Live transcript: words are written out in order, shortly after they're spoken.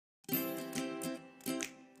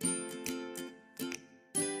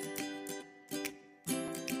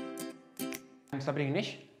am Sabari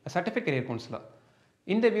Ganesh, a certificate career counselor.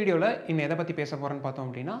 In this video, we will talk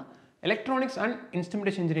about Electronics and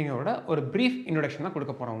Instrumentation Engineering a brief introduction.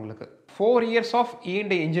 4 years of E&I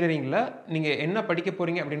engineering, you will study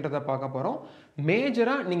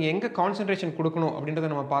major you concentration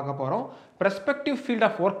prospective field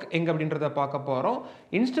of work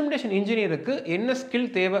instrumentation engineering என்ன skill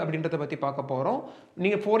தேவை அப்படின்றத பத்தி பார்க்க போறோம்.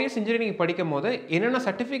 நீங்க 4 years engineering படிக்கும்போது என்னென்ன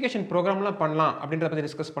certification programலாம் பண்ணலாம் அப்படின்றத பத்தி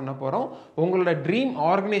டிஸ்கஸ் பண்ண போறோம். உங்களோட dream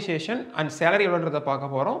organization and salary எவ்வளவுன்றத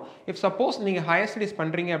பார்க்க போறோம். if suppose நீங்க higher studies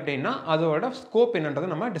பண்றீங்க அப்படினா அதோட scope என்னன்றதை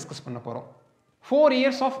நம்ம டிஸ்கஸ் பண்ண போறோம். 4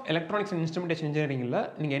 years of electronics and instrumentation engineering ல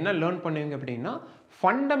நீங்க என்ன learn பண்ணுவீங்க அப்படினா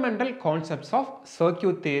fundamental concepts of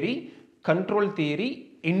circuit theory, control theory,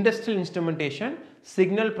 industrial instrumentation,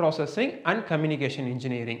 signal processing and communication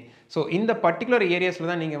engineering. So in the particular areas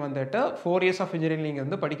la neenga vandata 4 years of engineering neenga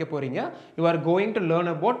vandu padikka poringa, you are going to learn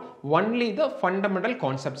about only the fundamental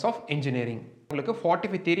concepts of engineering. உங்களுக்கு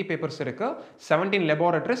 45 theory papers இருக்கு, 17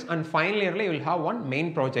 laboratories and final yearல you will have one main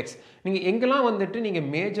projects. நீங்க எங்கெல்லாம் வந்துட்டு நீங்க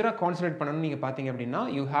மேஜரா concentrate பண்ணனும் நீங்க பாத்தீங்க அப்படினா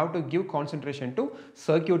you have to give concentration to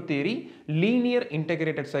circuit theory, linear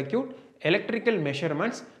integrated circuit, electrical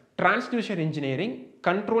measurements, transducer engineering,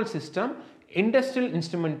 control system, industrial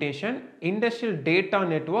instrumentation, industrial data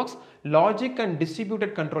networks, logic and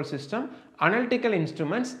distributed control system, analytical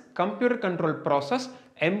instruments, computer control process,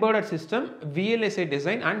 embedded system, VLSI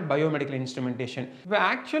design and biomedical instrumentation.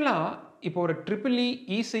 Actually இப்போ ஒரு EEE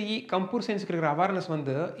ECE computer science இருக்கிற awareness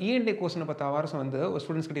வந்து E&I கோர்ஸ்ன பத்த awareness வந்து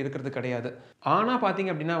students கிட்ட இருக்கிறது கிடையாது. ஆனா பாத்தீங்க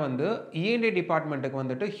அப்படினா வந்து E&I டிபார்ட்மென்ட்க்கு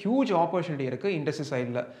வந்துட்டு ஹியூஜ் ஆப்பர்சூனிட்டி இருக்கு இண்டஸ்ட்ரி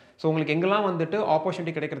சைடுல. சோ உங்களுக்கு எங்கெல்லாம் வந்துட்டு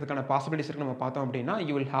ஆப்பர்சூனிட்டி கிடைக்கிறதுக்கான பாசிபிலிட்டிஸ் இருக்கு நம்ம பார்த்தோம் அப்படினா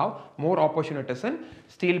you will have more opportunities in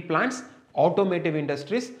steel plants, automotive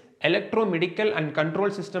industries, electromedical and control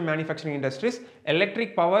system manufacturing industries, electric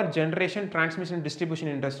power generation, transmission and distribution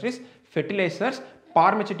industries, fertilizers,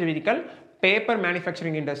 pharmaceutical, paper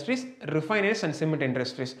manufacturing industries, refineries and cement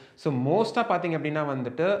industries. So most of பாத்தீங்க அப்படினா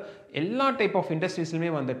வந்துட்டு எல்லா type of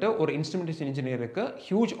இண்டஸ்ட்ரீஸ்லயே வந்துட்டு ஒரு இன்ஸ்ட்ருமென்டேஷன் இன்ஜினியருக்கு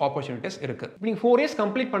huge opportunities இருக்கு. நீங்க 4 years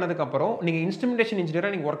complete பண்ணதுக்கு அப்புறம் நீங்க இன்ஸ்ட்ருமென்டேஷன் இன்ஜினியரா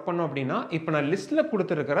நீங்க வர்க் பண்ணனும் அப்படினா இப்போ நான் லிஸ்ட்ல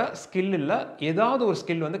கொடுத்திருக்கிற ஸ்கில் இல்ல ஏதாவது ஒரு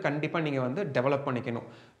ஸ்கில் வந்து கண்டிப்பா நீங்க வந்து டெவலப் பண்ணிக்கணும்.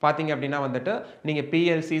 பாத்தீங்க அப்படினா வந்துட்டு நீங்க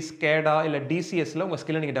PLC, SCADA இல்ல DCS ல உங்க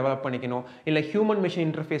ஸ்கில்லை நீங்க டெவலப் பண்ணிக்கணும். இல்ல ஹியூமன் மெஷின்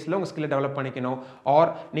இன்டர்ஃபேஸ்ல உங்க ஸ்கில்லை டெவலப் பண்ணிக்கணும்.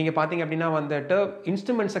 ஆர் நீங்க பாத்தீங்க அப்படினா வந்துட்டு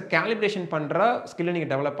இன்ஸ்ட்ருமென்ட்ஸை காலிப்ரேஷன் பண்ற ஸ்கில்லை நீங்க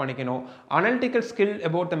டெவலப் பண்ணிக்கணும். Analytical skill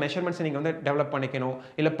about the measurements நீங்க வந்து டெவலப் பண்ணிக்கணும்.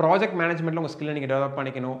 இல்ல ப்ராஜெக்ட் மேனேஜ்மென்ட்ல உங்க ஸ்கில்லை நீங்க டெவலப்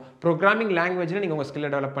பண்ணிக்கணும். ப்ரோகிராமிங் லாங்குவேஜ்ல நீங்க உங்க ஸ்கில்லை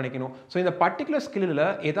டெவலப் பண்ணிக்கணும். சோ இந்த பர்టిక్యులர் ஸ்கில்ல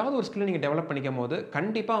ஏதாவது ஒரு ஸ்கில்லை நீங்க டெவலப் பண்ணிக்கும்போது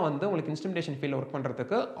கண்டிப்பா வந்து உங்களுக்கு இன்ஸ்ட்ருமென்டேஷன் ஃபீல்ட்ல வர்க்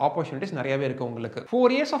பண்றதுக்கு ஆப்பர்சூனிட்டிஸ் நிறையவே இருக்கு உங்களுக்கு.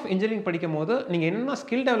 4 இயர்ஸ் ஆஃப் இன்ஜினியரிங் படிக்கும்போது நீங்க என்ன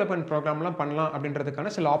ஸ்கில் டெவலப்மென்ட் ப்ரோகிராம்லாம் பண்ணலாம்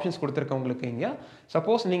அப்படின்றதுக்கான சில ஆப்ஷன்ஸ் கொடுத்திருக்கேன் உங்களுக்கு இங்க.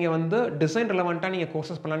 சப்போஸ் நீங்க வந்து டிசைன் ரிலவென்ட்டா நீங்க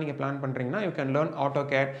கோர்சஸ் பண்ணலாம் நீங்க பிளான் பண்றீங்கன்னா you can learn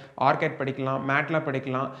AutoCAD, ArcCAD படிக்கலாம், MATLAB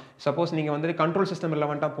படிக்கலாம். சப்போஸ் நீங்க வந்து கண்ட்ரோல் சிஸ்டம்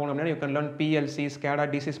ரிலவென்ட்டா போணும்னா you can learn PLC, SCADA,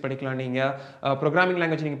 DCS படிக்கலாம் நீங்க. ப்ரோகிராமிங்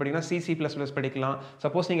லாங்குவேஜ் நீங்க படிக்கணும் C++ படிக்கலாம்.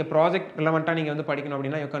 சப்போஸ் நீங்க ப்ராஜெக்ட் ரிலவென்ட்டா நீங்க வந்து படிக்கணும்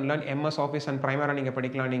அப்படினா you can learn MS Office and Primavera நீங்க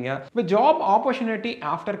படிக்கலாம் நீங்க. இப்போ ஜாப் ஆப்பர்சூனிட்டி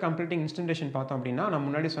ஆஃப்டர் கம்ப்ளீட்டிங் இன்ஸ்ட்ருமென்டேஷன் பார்த்தோம் அப்படினா நான்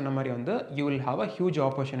முன்னாடி சொன்ன மாதிரி வந்து you will have a huge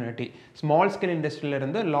opportunity. Small scale இண்டஸ்ட்ரியில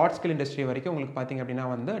இருந்து லார்ஜ் ஸ்கேல் இண்டஸ்ட்ரி வரைக்கும் உங்களுக்கு பாத்தீங்க அப்படினா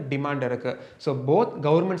வந்து டிமாண்ட் இருக்கு. So both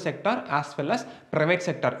government sector as well as private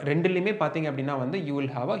sector ரெண்டிலுமே பாத்தீங்க அப்படினா வந்து you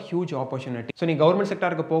will have a huge opportunity. So நீங்க கவர்மெண்ட்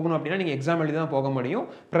செக்டாருக்கு போகணும் அப்படினா நீங்க எக்ஸாம் எழுதி தான் போக முடியும்.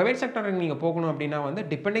 பிரைவேட் செக்டாருக்கு நீங்க போகணும் அப்படினா வந்து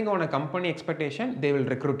depending on a company expectation they will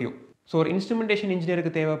recruit you. So ஒரு இன்ஸ்ட்ருமென்டேஷன்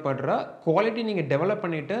இன்ஜினியருக்கு தேவைப்படுற குவாலிட்டி நீங்க டெவலப்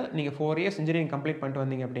பண்ணிட்டு நீங்க 4 இயர்ஸ் இன்ஜினியரிங் கம்ப்ளீட் பண்ணிட்டு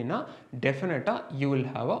வந்தீங்க அப்படினா டெஃபினட்டா you will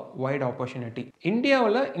have a wide opportunity.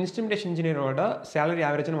 இந்தியாவுல இன்ஸ்ட்ருமென்டேஷன் இன்ஜினியரோட salary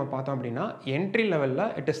average நம்ம பார்த்தோம் அப்படினா என்ட்ரி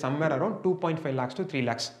லெவல்ல it is somewhere around 2.5 lakhs to 3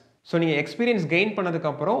 lakhs. So நீங்க எக்ஸ்பீரியன்ஸ் கெயின் பண்ணதுக்கு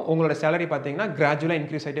அப்புறம் உங்களோட salary பாத்தீங்கன்னா கிராஜுவலா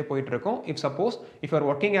இன்க்ரீஸ் ஆயிட்டே போயிட்டு இருக்கும். if you are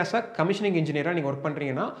working as a commissioning engineer நீங்க வர்க்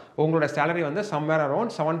பண்றீங்கன்னா உங்களோட salary வந்து somewhere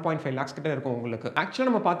around 7.5 lakhs கிட்ட இருக்கும் உங்களுக்கு. ஆக்சுவலா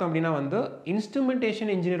நம்ம பார்த்தோம் அப்படினா வந்து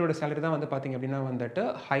இன்ஸ்ட்ருமென்டேஷன் இன்ஜினியரோட salary தான் வந்து பாத்தீங்க அப்படினா வந்துட்டு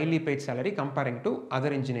highly paid salary comparing to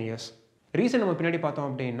other engineers. Reason நம்ம பின்னாடி பார்த்தோம்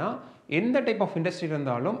அப்படின்னா எந்த டைப் ஆஃப் இண்டஸ்ட்ரி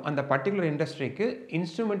இருந்தாலும் அந்த பர்టిక్యులர் இண்டஸ்ட்ரிக்கு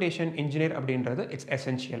இன்ஸ்ட்ருமென்டேஷன் இன்ஜினியர் அப்படின்றது இட்ஸ்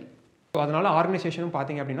எசென்ஷியல். So அதனால ஆர்கனைசேஷனும்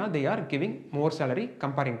பாத்தீங்க அப்படினா they are giving more salary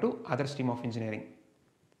comparing to other stream of engineering.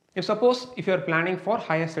 If you are planning for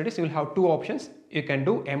higher studies you will have two options. You can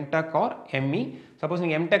do M.Tech or ME. Suppose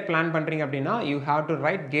நீங்க M.Tech plan பண்றீங்க அப்படினா you have to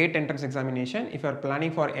write GATE entrance examination. If you are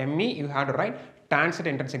planning for ME you have to write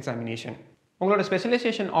TANCET entrance examination. உங்களோட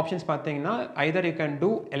specialisation options பார்த்தீங்கன்னா either you can do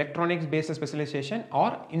electronics based specialization or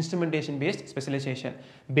instrumentation based specialization.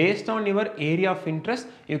 Based on your area of interest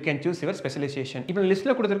you can choose your specialization. இப்போ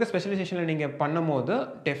லிஸ்ட்ல கொடுத்திருக்க ஸ்பெஷலைசேஷன்ல நீங்க பண்ணும்போது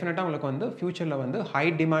டெஃபினட்டா உங்களுக்கு வந்து ஃபியூச்சர்ல வந்து ஹை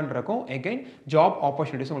டிமாண்ட் இருக்கும். again job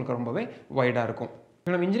opportunities உங்களுக்கு ரொம்பவே வைடா இருக்கும்.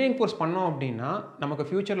 நம்ம இன்ஜினியரிங் கோர்ஸ் பண்ணோம் அப்படின்னா நமக்கு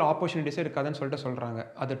ஃபியூச்சரில் ஆப்பர்ச்சுனிட்டிஸே இருக்காதுன்னு சொல்கிறாங்க.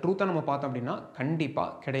 அது ட்ரூத்தாக நம்ம பார்த்தோம் அப்படின்னா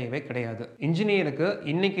கண்டிப்பாக கிடையவே கிடையாது. இன்ஜினியருக்கு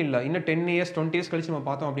இன்னைக்கு இல்லை, இன்னும் 10 இயர்ஸ் 20 இயர்ஸ் கழிச்சு நம்ம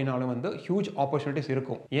பார்த்தோம் அப்படின்னாலும் வந்து ஹியூஜ் ஆப்பர்ச்சுனிட்டிஸ்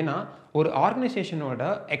இருக்கும். ஏன்னா ஒரு ஆர்கனைசேஷனோட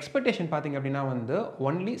எக்ஸ்பெக்டேஷன் பார்த்தீங்க அப்படின்னா வந்து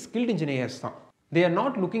ஒன்லி ஸ்கில்ட் இன்ஜினியர்ஸ் தான். They are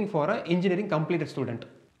not looking for a engineering completed student.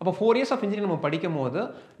 அப்போ 4 இயர்ஸ் ஆஃப் இன்ஜினியரிங் நம்ம படிக்கும் போது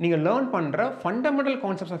நீங்கள் லேர்ன் பண்ணுற ஃபண்டமெண்டல்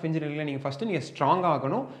கான்செப்ட்ஸ் ஆஃப் இன்ஜினியரிங்கில் நீங்கள் ஃபஸ்ட்டு நீங்கள் ஸ்ட்ராங்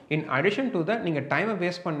ஆகணும். இன் அடிஷன் டு தட் நீங்கள் டைமை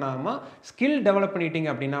வேஸ்ட் பண்ணாமல் ஸ்கில் டெவலப் பண்ணிட்டீங்க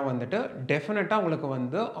அப்படின்னா வந்துட்டு டெஃபினட்டாக உங்களுக்கு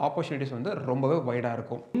வந்து ஆப்பர்ச்சுனிட்டிஸ் வந்து ரொம்பவே வைடாக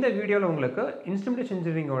இருக்கும். இந்த வீடியோவில் உங்களுக்கு இன்ஸ்ட்ருமெண்டேஷன்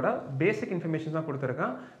இன்ஜினியரிங்கோட பேசிக் இன்ஃபர்மேஷன் தான்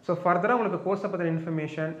கொடுத்துருக்கேன். ஸோ ஃபர்தராக உங்களுக்கு கோர்ஸை பற்றின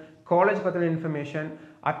இன்ஃபர்மேஷன், காலேஜ் பற்றின information,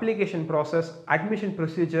 application process, admission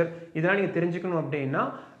procedure இதெல்லாம் நீங்கள் தெரிஞ்சுக்கணும் அப்படின்னா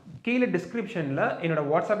கீழே டிஸ்கிரிப்ஷனில் என்னோட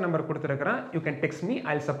வாட்ஸ்அப் நம்பர் கொடுத்துருக்கிறேன். You can text me,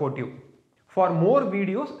 I will support you. For more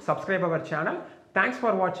videos, subscribe our channel. Thanks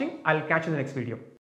for வாட்சிங். I will catch you in the next video.